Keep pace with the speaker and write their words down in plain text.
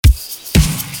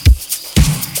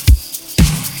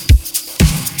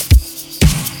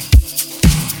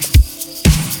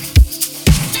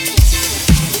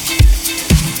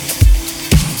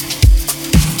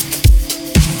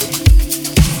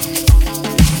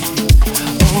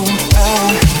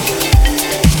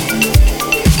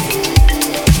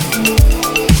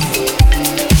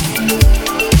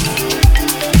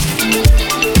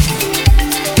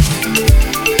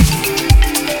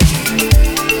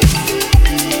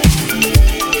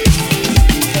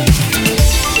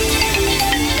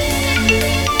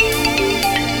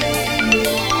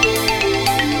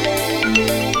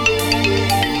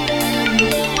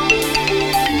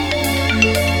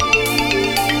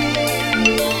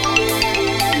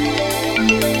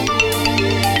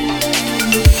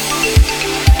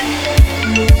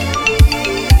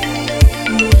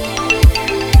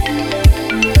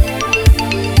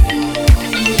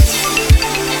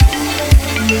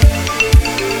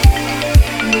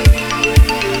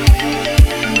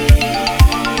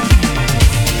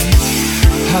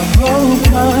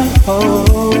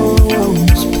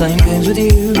with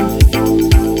you.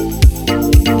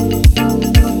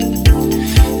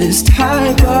 This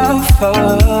type of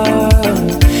fun,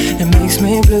 it makes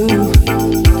me blue.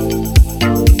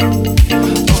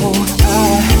 Oh,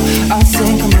 I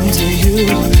think I'm into you.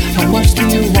 How much do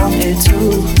you want it to?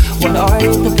 What are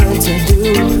you prepared to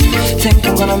do? Think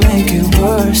I'm gonna make it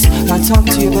worse. I talk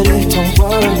to you but it don't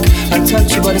work. I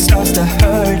touch you but it starts to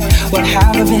hurt. What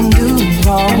have I been doing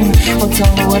wrong? Well,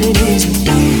 tell me what it is you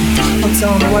want. Well,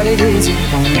 tell me what it is you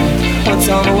want. Well,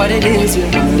 tell me what it is you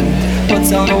want. Well,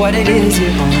 tell me what it is you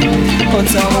want. Well,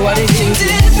 tell me what it is you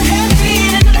want. If I had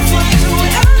been enough for you,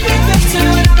 would I be better?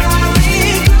 Would I be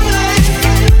good?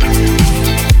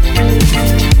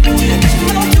 And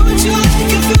I'll do what you like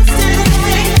if you stay the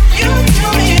night. You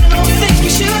tell me I don't think you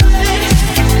should.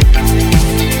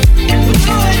 But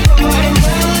do it, boy.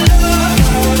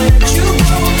 I'll let you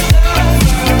go.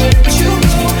 I'll let you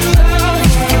go.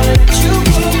 I'll let you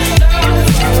go.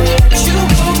 I'll let you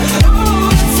go. Oh,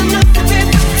 that's enough to be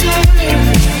better.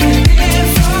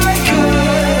 If I could,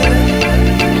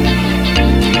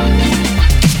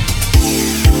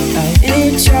 I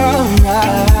itch all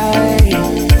night,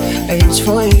 I itch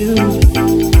for you.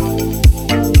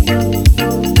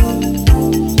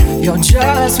 You're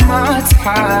just my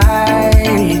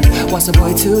type. What's a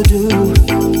boy to do?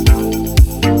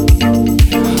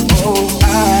 Oh,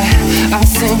 I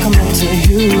think I'm into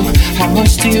you. How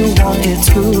much do you want it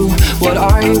to? What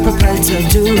are you prepared to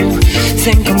do?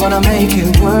 Think I'm gonna make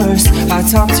it worse. I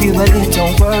talk to you but it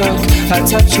don't work. I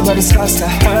touch you but it starts to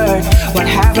hurt. What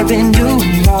have I been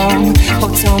doing wrong? Oh,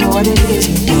 tell me what it is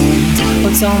you want.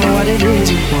 Oh, tell me what it is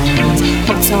you want.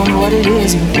 Oh, tell me what it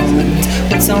is you want.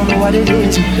 Oh, tell me what it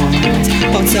is you want.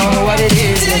 Oh, tell me what it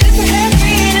is you want. If I had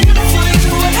been enough for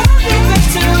you, would I be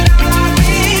better? Would I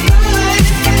be good?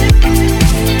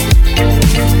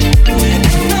 And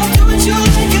I'll do what you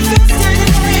like if you stay the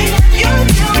night. You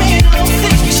tell me I don't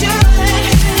think you should.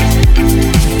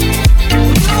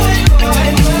 Do it, boy.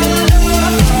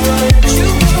 I'll let you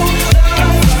go.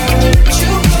 I'll let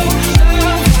you go.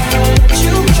 I'll let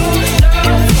you go.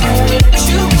 I'll let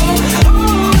you go.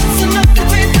 Oh, that's enough to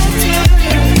be better.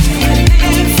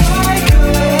 If I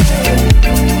could.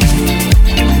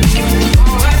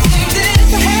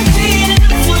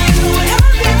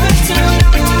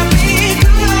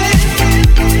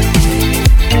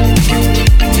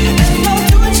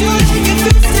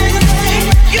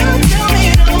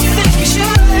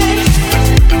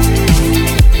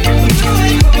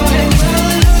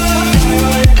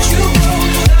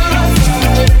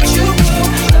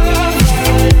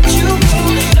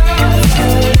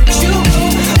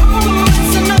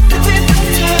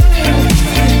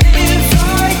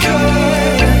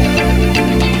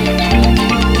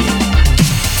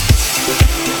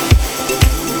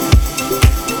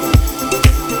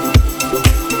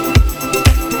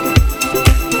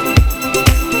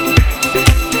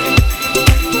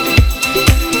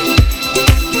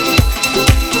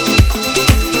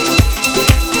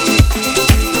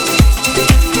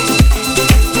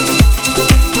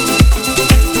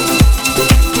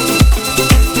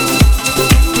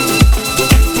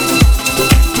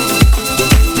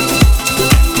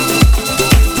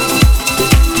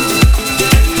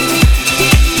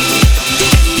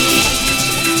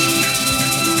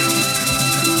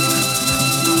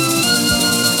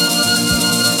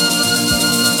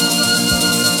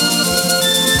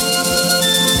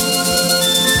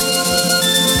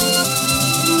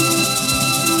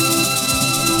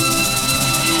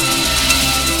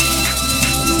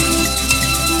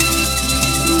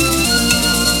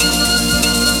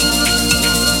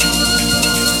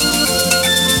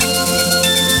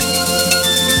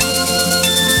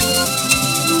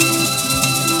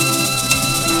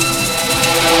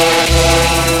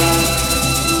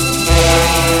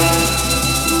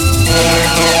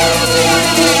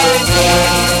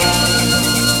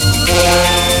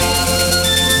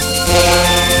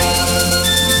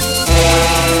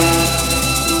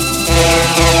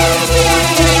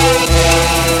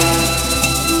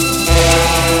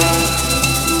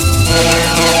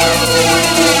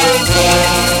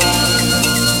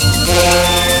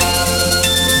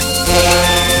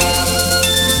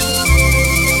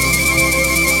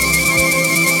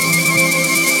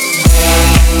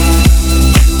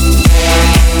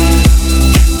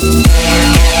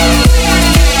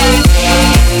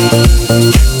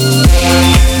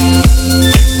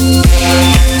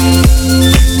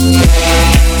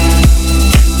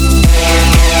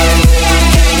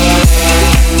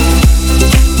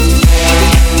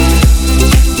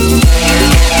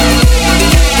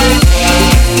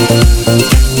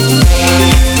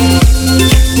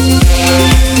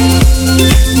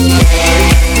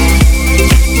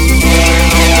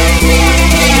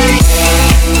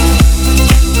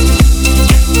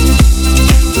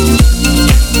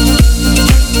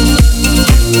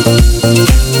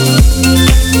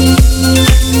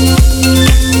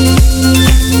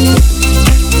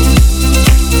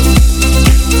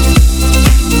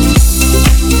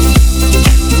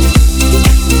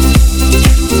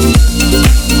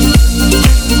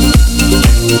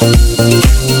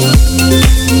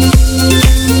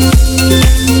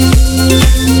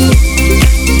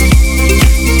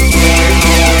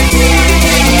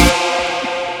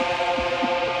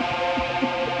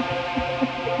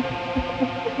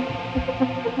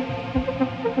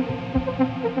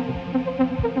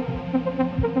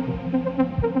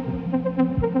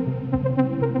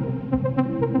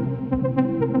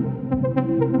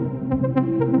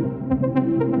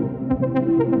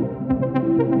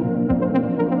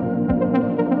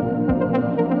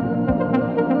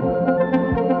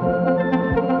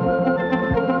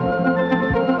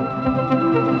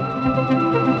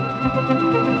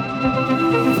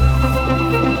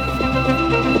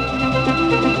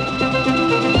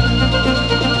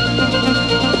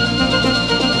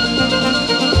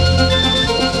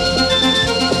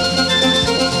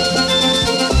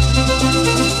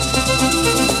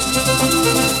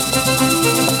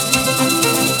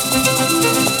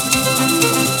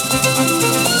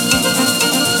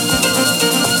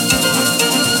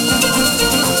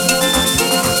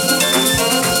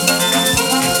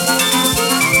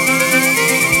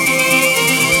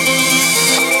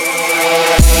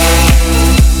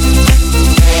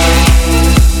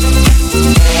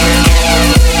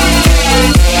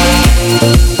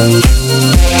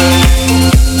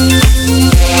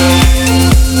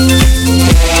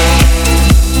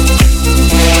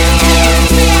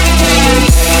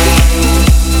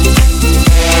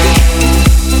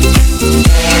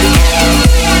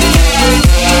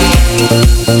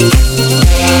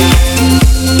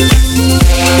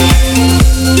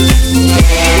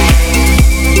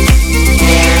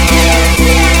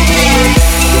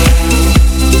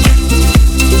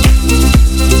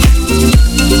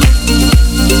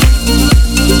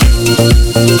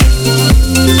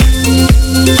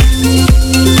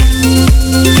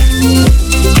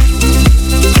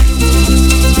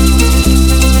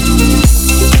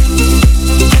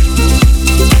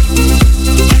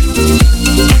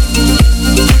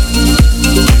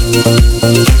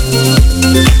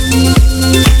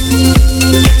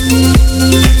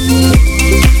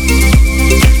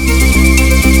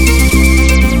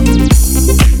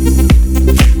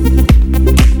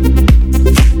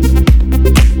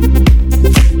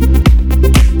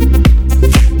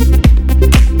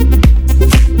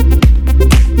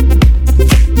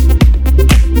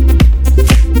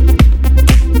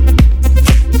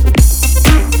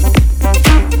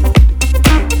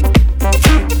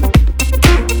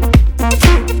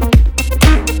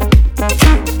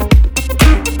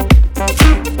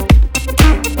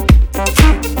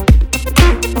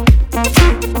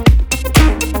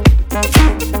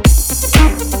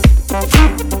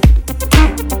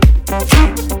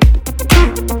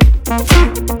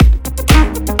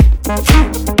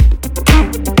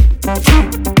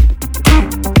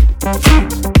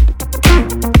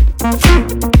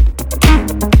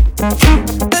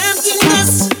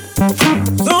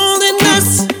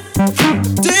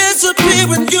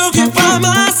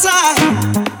 my side.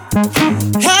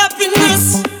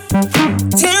 Happiness,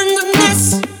 tenderness,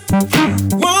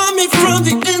 want me from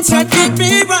the inside, get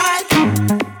me right.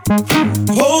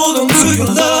 Hold on to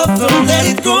your love, don't let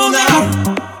it go now.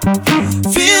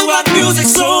 Feel what music,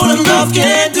 soul, and love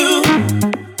can do.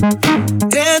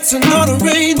 Dancing on a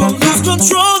rainbow, lose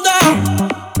control now.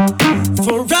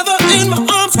 Forever in my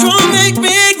arms, come make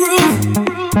me groove.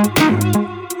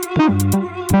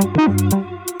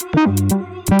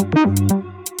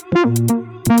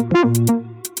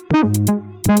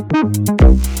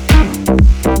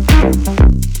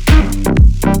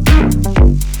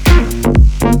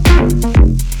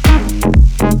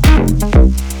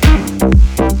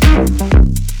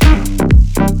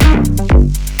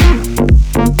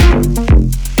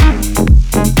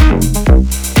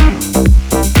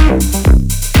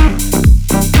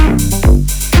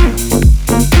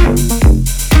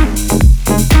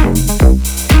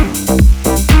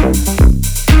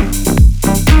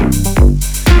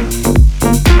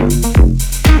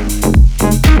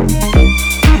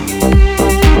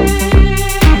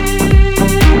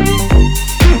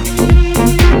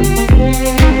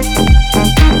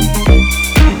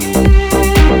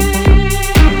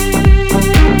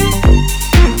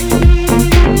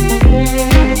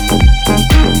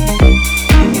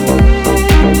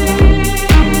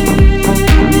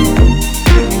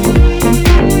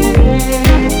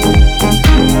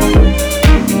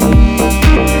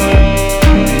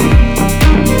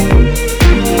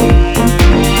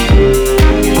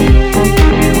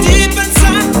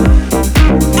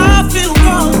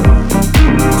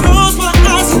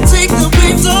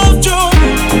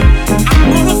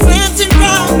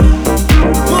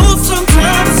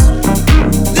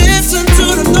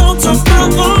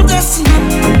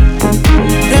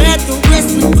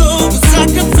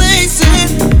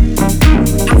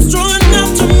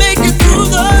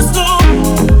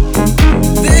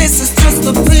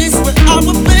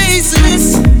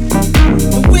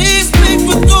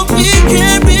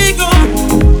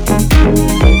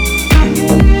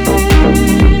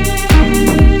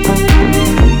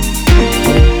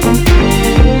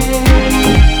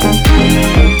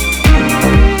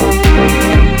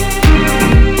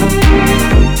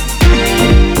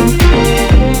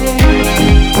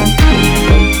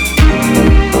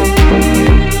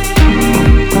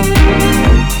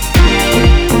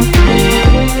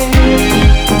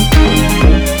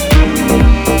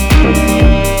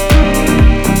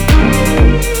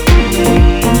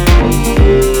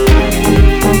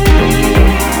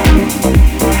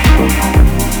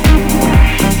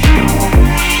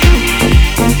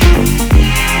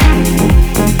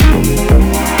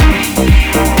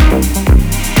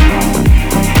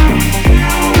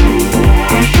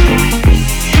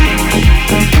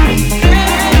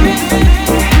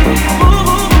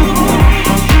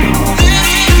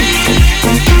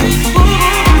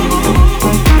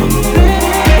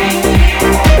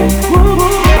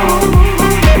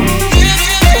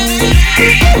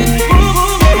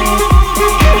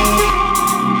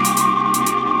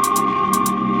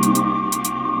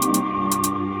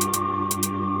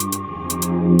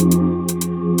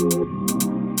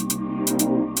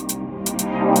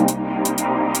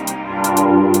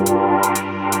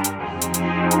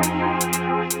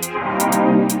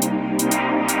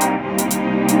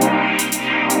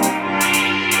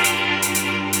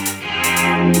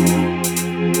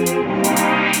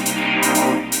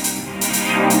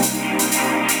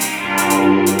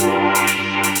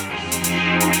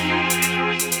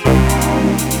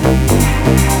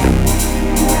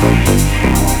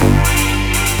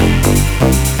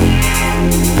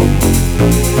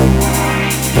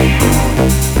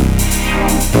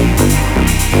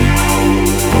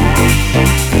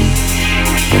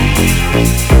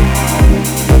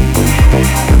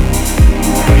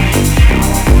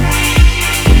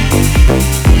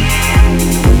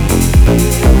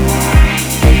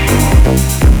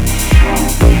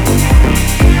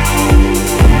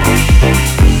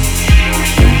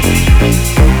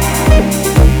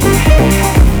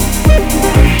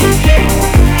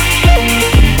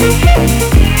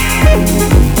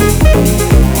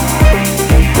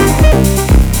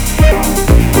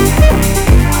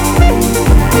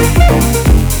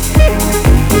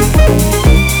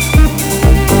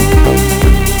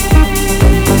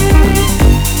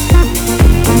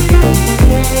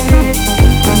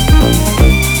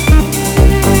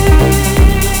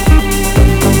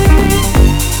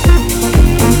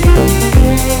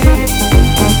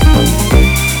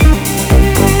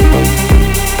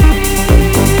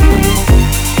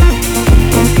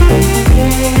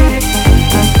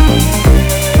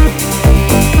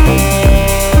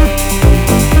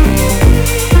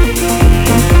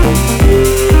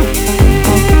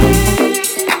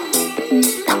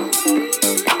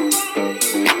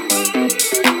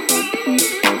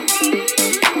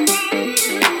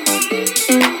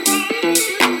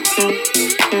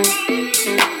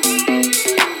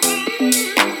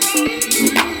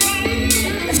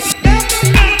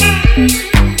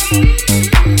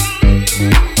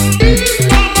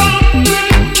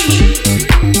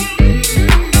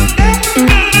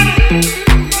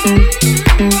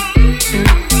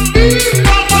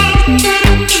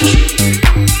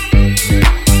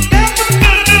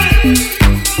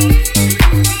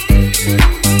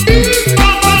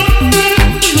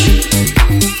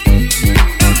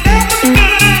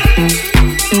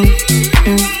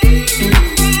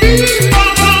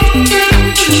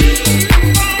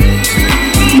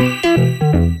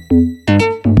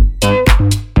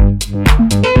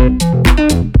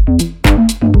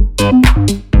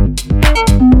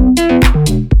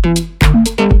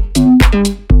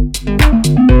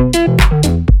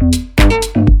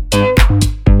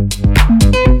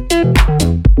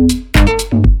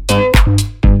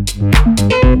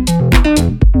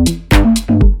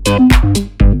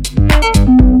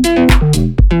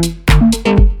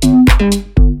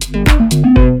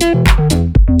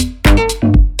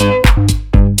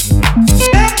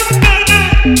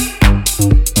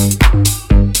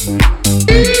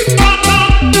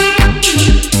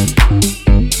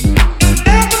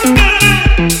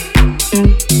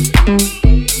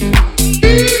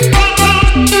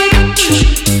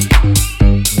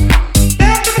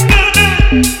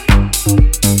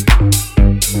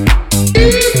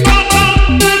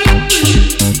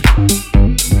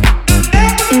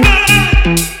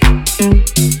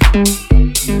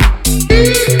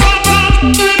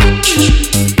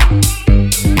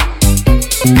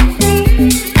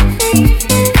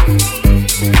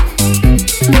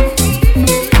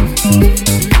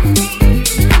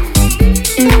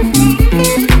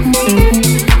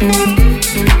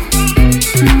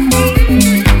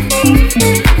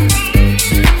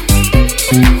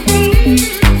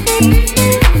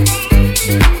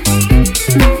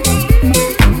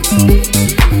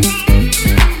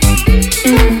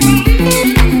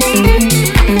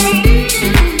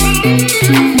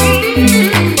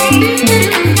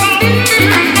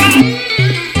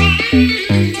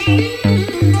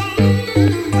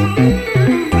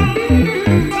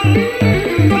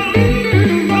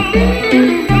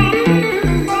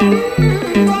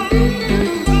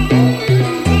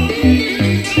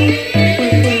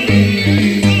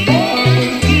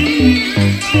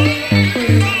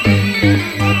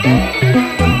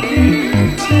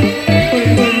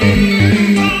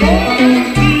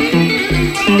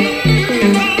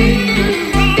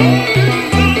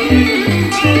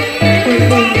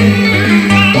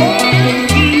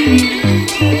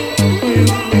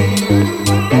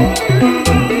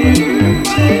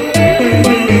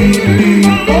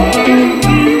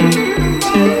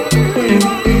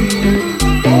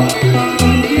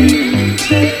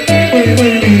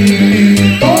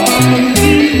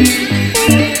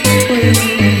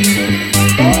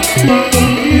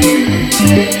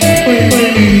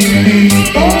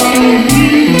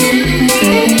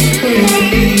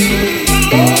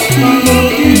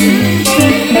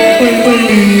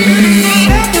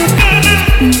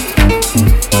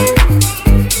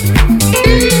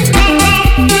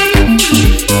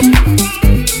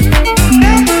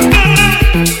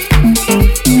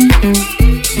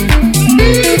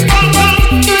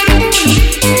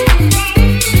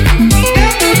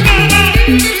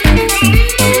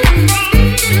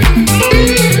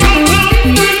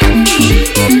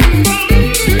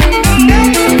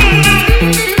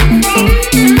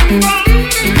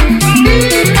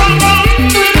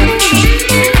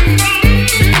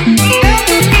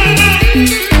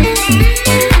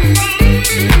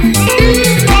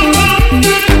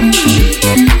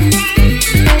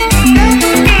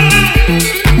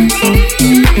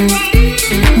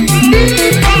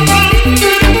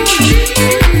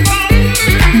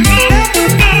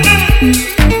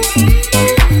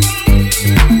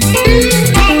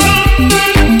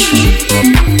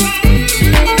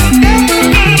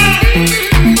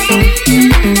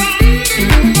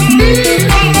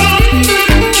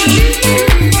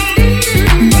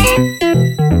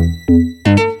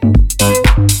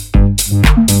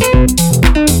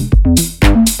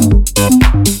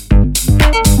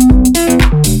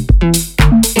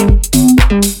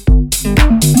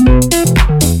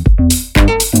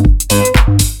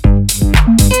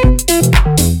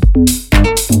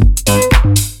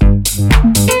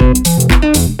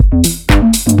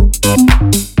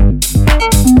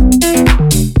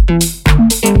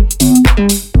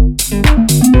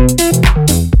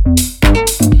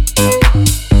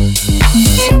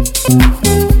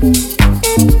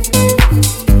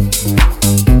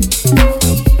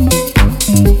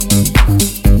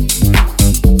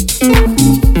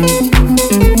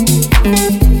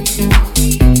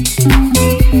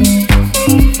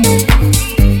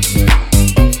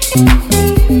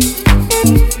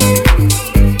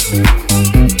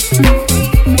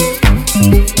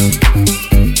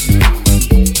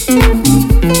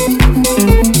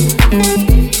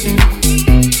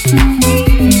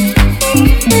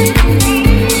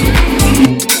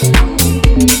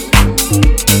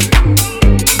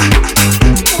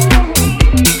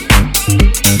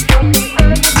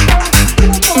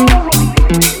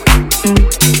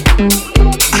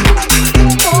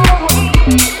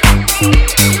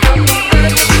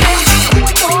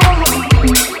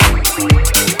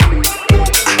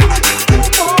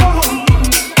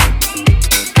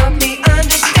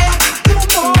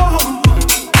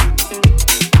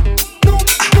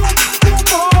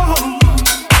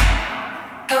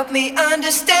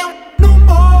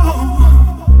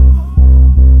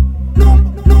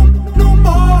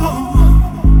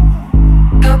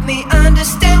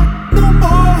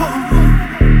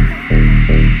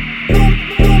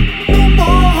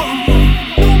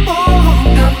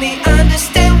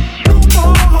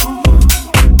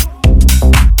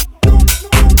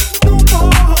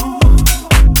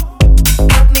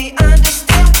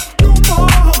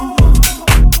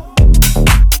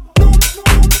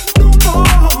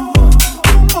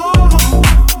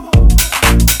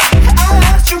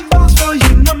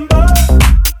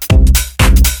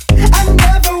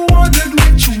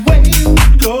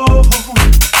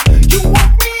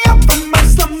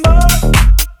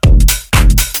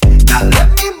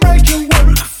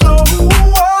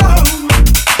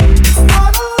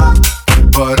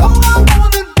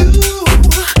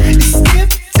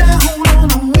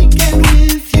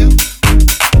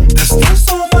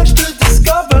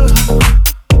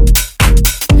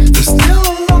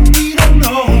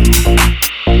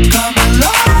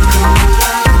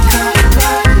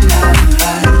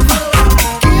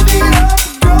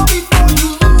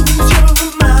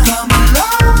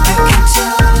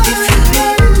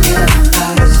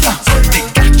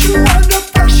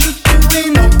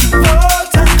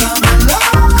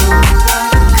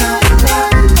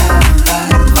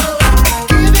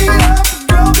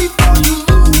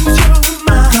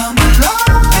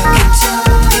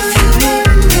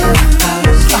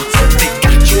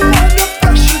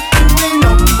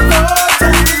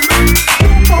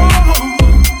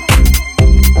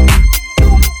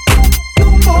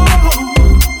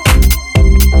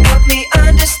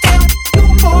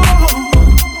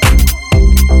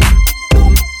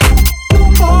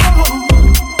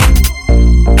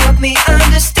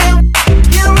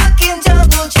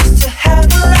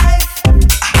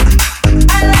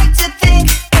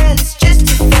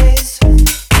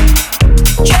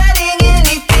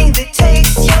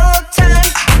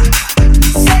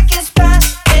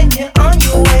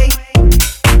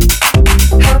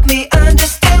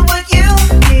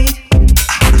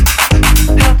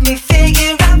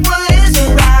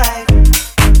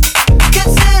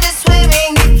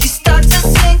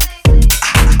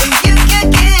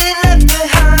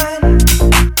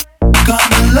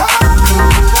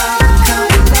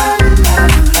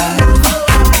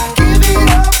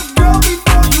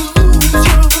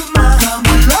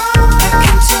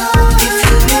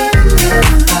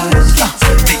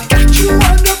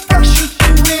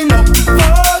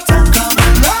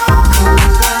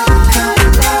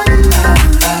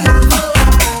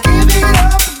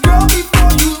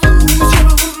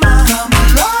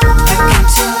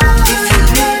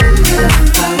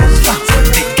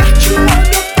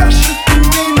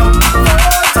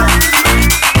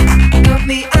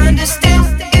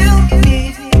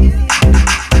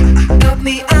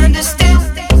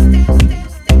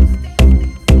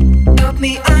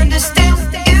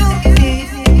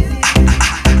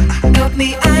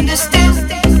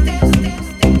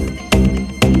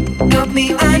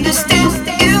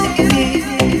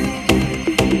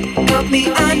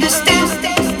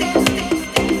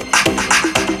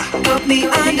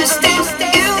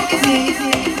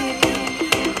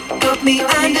 me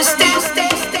understand.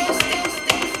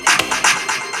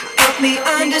 Help me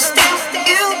understand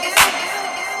you.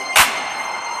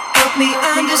 Help me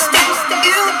understand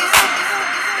you.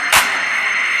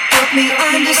 Help me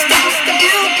understand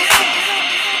you.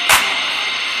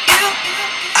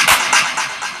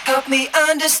 Help me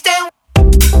understand.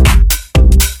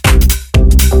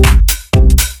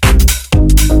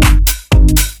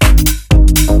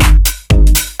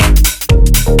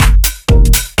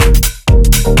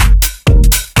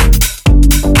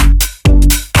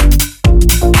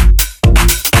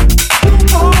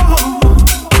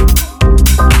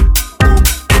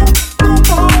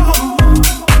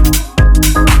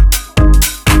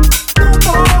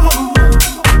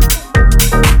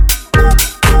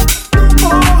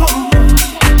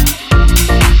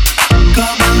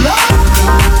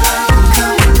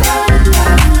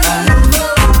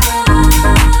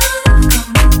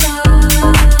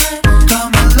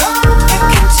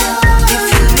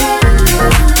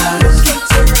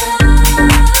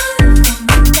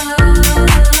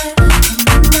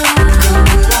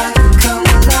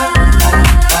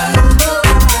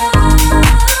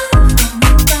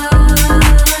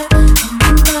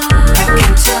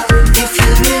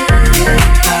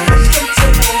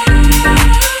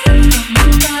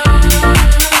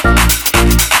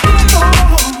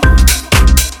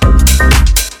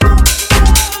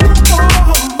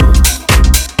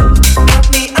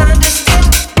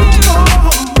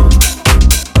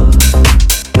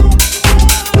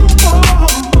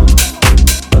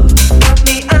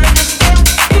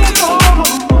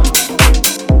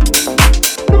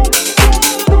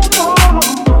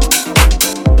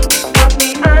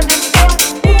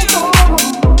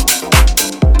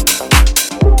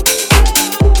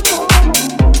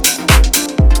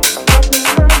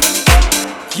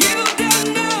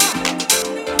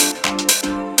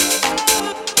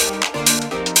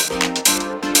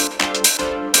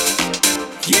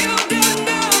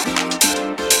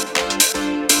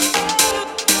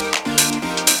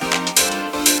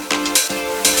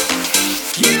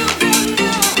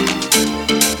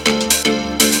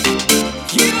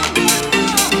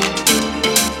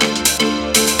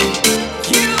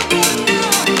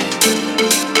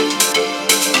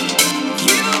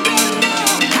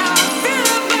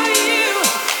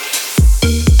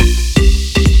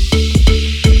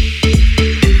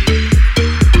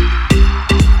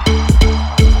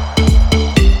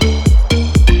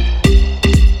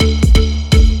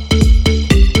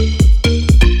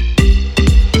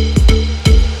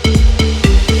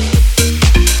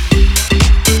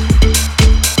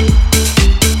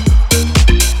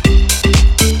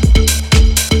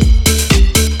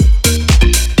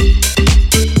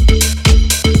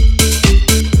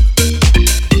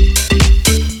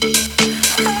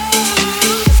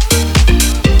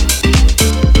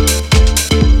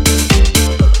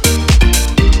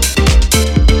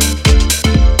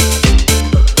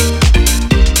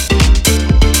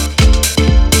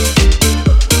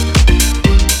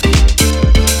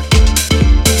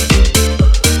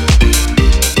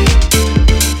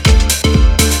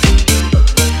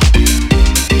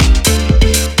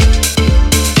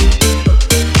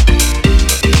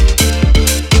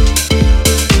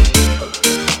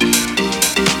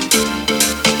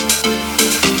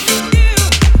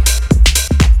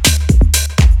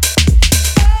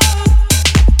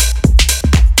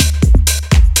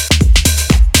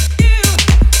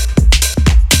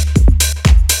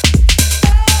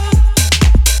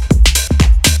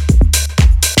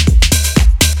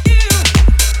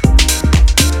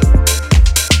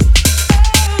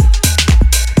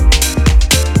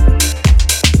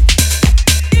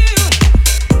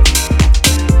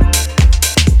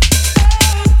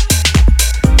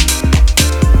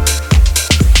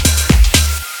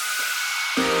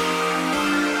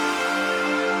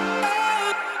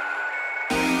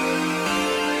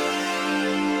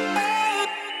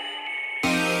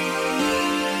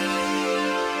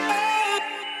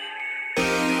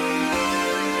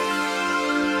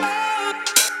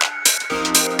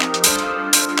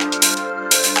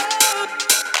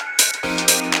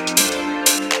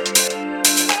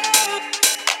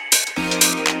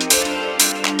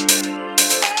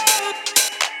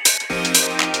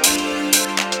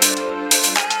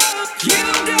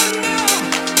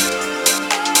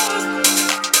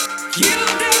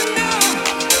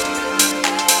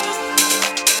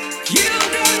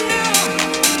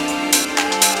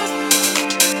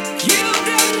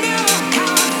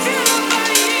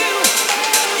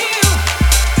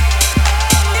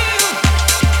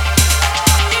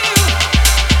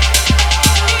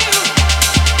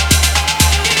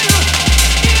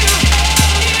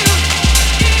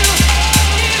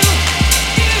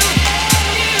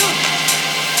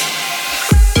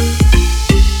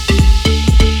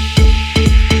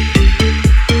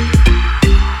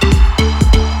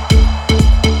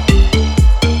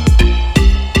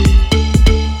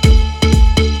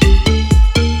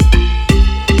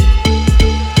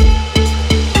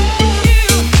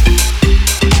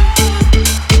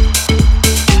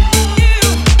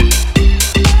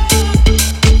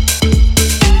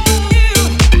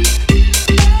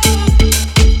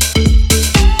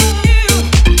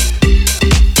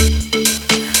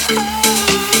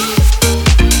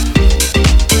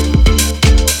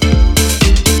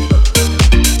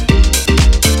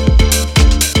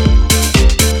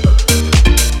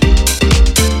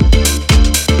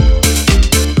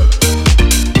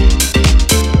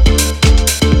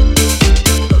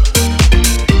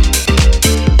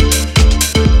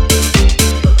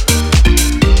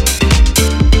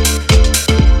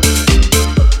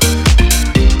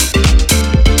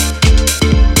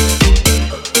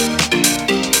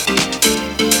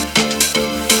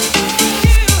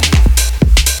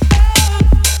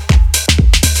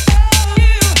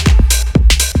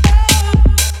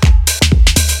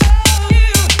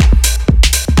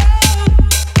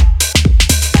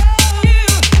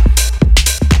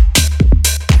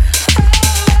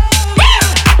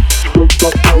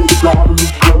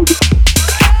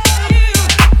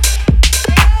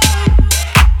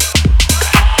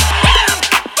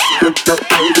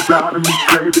 driving me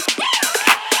crazy.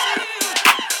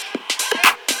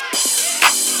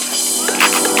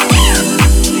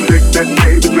 Shake that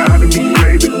baby, driving me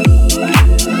crazy.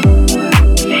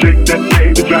 Shake that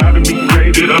baby, driving me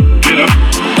crazy. Get up, get up.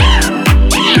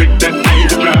 Shake that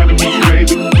baby, driving me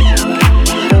crazy.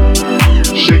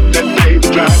 Shake that baby,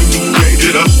 driving me crazy.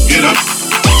 Get up, get up.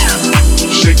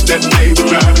 Shake that baby,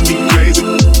 driving me crazy.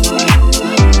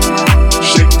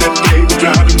 Shake that baby,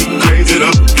 driving me crazy. Get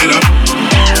up, get up.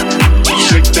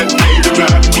 Shake that baby,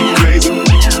 driving me crazy.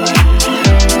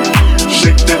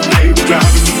 Shake that baby,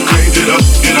 driving me crazy. Get up,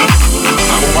 get up.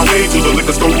 I'm on my way to the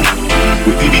liquor store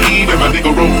with DBE and my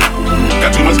nigga roll.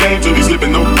 Got too much game to be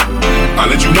slipping though. I'll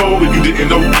let you know if you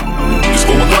didn't know. This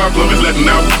 4 o'clock club is letting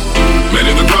out. Man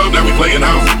in the club, now we playing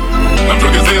house. I'm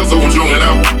drunk as hell, so I'm showing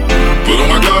out. Put on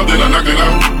my glove, then I knock it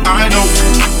out. I know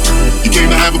you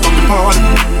came to have a fucking party.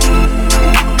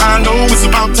 I know it's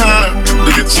about time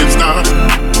to get shit started.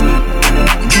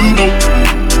 You know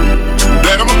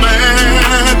that I'm a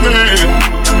bad man.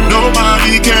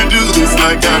 Nobody can do this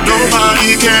like I.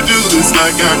 Nobody can do this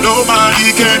like I.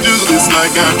 Nobody can do this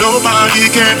like I. Nobody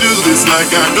can do this like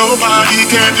I. Nobody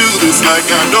can do this like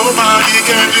I. Nobody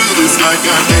can do this like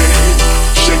I.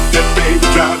 Shake that baby,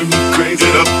 driving me crazy.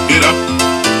 Get up, get up.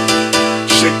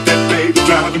 Shake that baby,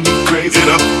 driving me crazy.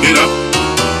 Get up, get up.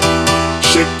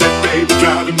 Shake that baby,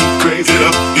 driving me crazy. Get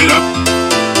up, get up.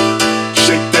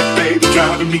 Shake that baby,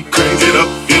 driving me crazy. Get up,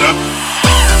 get up.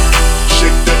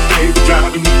 Shake that baby,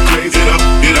 driving me crazy. Get up,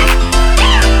 get up.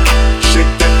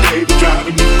 Shake that baby,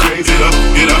 driving me crazy. Get up,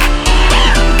 get up.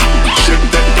 Shake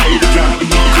that baby, driving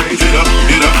me crazy. Get up,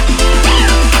 get up.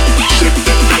 Shake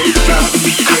that baby, driving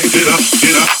me crazy. Get up,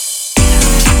 get up.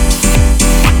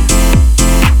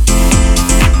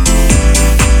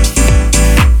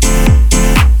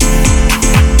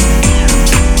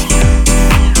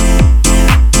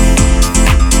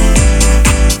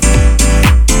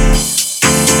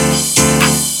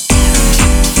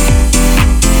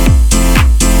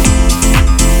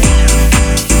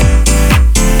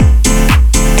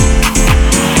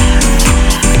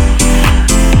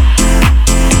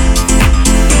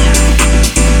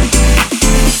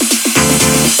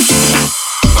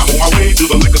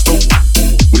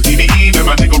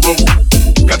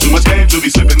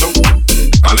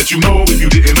 You know if you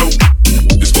didn't know.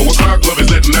 This 4 o'clock club is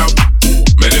letting out.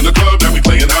 Man in the club, now we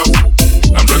playing house.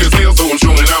 I'm drunk as hell, so I'm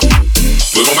showing out.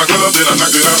 Put on my glove, then I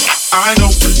knock it out. I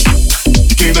know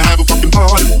you came to have a fucking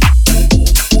party.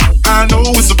 I know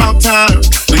it's about time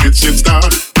to get shit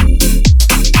started.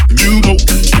 You know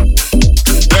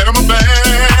that I'm a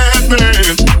bad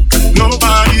man.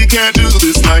 Nobody can do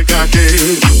this like I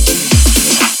can.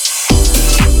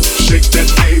 Shake that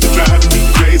baby, driving me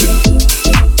crazy.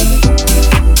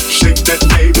 Shake that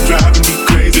baby, driving me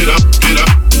crazy. Get up, get up.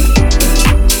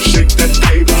 Shake that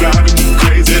baby, driving me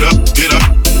crazy. Get up, get up.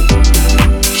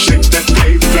 Shake that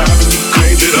baby, driving me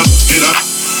crazy. Get up, get up.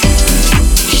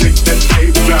 Shake that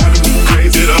baby, driving me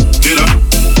crazy. Get up, get up.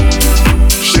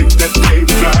 Shake that baby,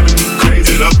 driving me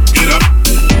crazy. Get up, get up.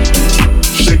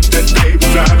 Shake that baby,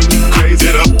 driving me crazy.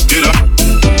 Get up, get up.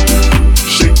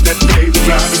 Shake that baby,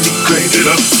 driving me crazy. Get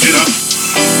up, get up.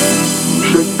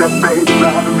 Shake that baby,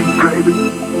 driving me crazy.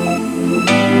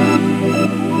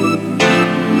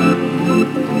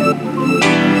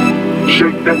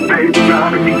 Shake that baby,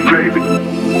 driving me crazy.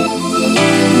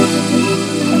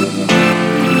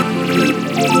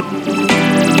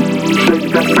 Shake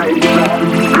that baby,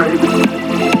 driving me crazy.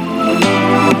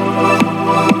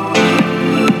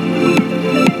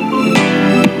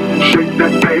 Shake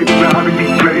that baby, driving me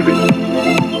crazy.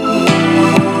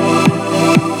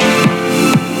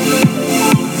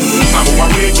 I'm on my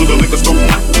way to the liquor store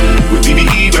with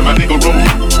DBE and my nigga roll.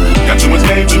 Got too much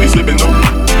game to be slipping though.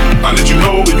 I'll let you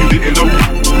know if you didn't know.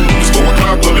 This 4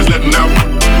 o'clock club is letting out.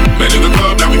 Man in the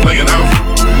club, now we playing house.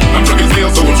 I'm drunk as hell,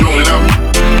 so I'm showing out.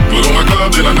 Put on my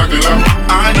glove, then I knock it out.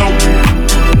 I know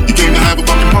you came to have a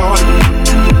fucking party.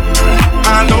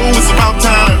 I know it's about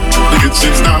time to get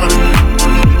shit started.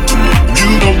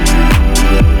 You know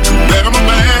that I'm a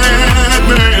bad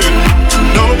man.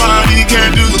 Nobody can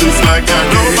do this like I.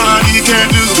 Nobody can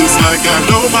do this like I.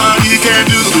 Nobody can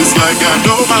do this like I.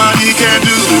 Nobody can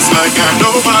do this like I.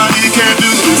 Nobody can do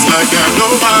this like I.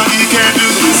 Nobody can do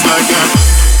this like I.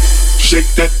 Shake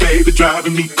that baby,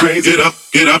 driving me crazy. Get up,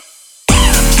 get up.